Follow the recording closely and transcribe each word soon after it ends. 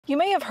You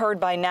may have heard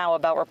by now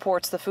about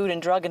reports the Food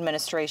and Drug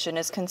Administration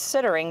is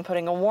considering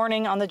putting a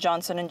warning on the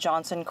Johnson &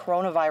 Johnson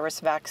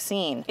coronavirus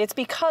vaccine. It's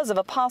because of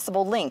a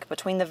possible link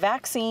between the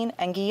vaccine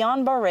and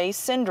Guillain Barre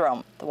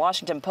Syndrome. The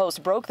Washington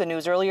Post broke the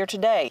news earlier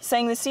today,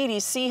 saying the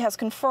CDC has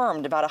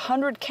confirmed about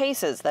 100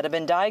 cases that have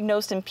been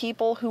diagnosed in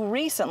people who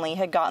recently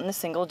had gotten the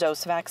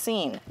single-dose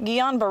vaccine.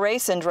 Guillain Barre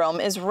Syndrome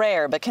is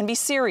rare but can be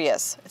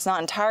serious. It's not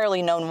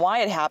entirely known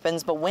why it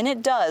happens, but when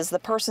it does, the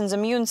person's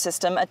immune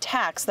system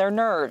attacks their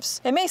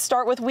nerves. It may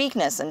start with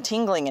weakness and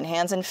tingling in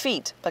hands and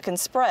feet, but can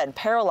spread,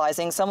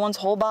 paralyzing someone's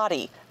whole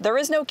body. There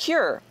is no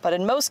cure, but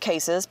in most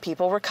cases,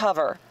 people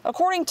recover.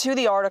 According to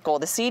the article,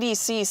 the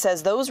CDC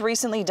says those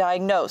recently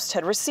diagnosed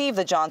had received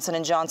the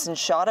Johnson & Johnson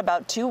shot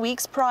about 2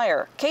 weeks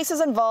prior.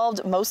 Cases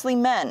involved mostly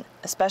men,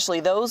 especially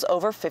those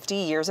over 50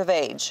 years of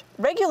age.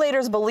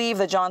 Regulators believe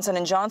the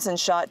Johnson & Johnson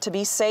shot to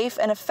be safe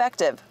and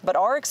effective, but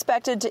are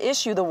expected to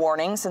issue the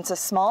warning since a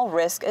small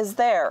risk is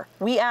there.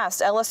 We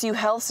asked LSU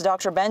Health's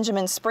Dr.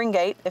 Benjamin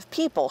Springate if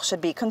people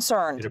should be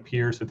concerned. It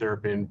appears that there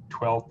have been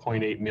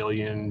 12.8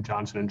 million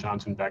Johnson &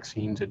 Johnson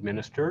vaccines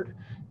administered,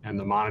 and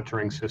the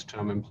monitoring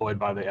system employed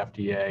by the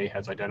FDA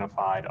has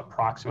identified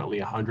approximately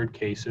 100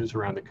 cases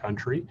around the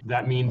country.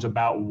 That means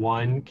about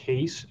one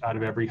case out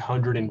of every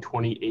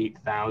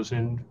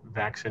 128,000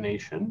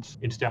 vaccinations.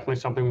 It's definitely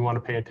something we want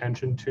to pay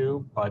attention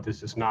to, but this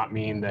does not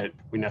mean that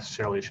we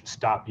necessarily should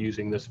stop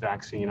using this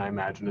vaccine. I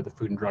imagine that the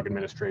Food and Drug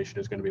Administration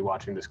is going to be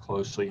watching this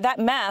closely. That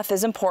math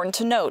is important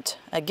to note.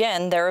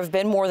 Again, there have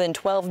been more than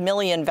 12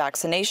 million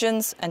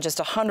vaccinations and just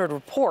 100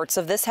 reports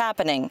of this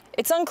happening.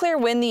 It's unclear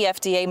when the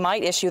FDA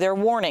might issue their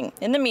warning.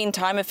 In the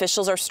meantime,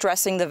 officials are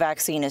stressing the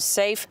vaccine is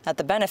safe, that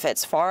the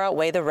benefits far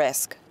outweigh the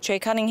risk. Jay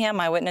Cunningham,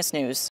 Eyewitness News.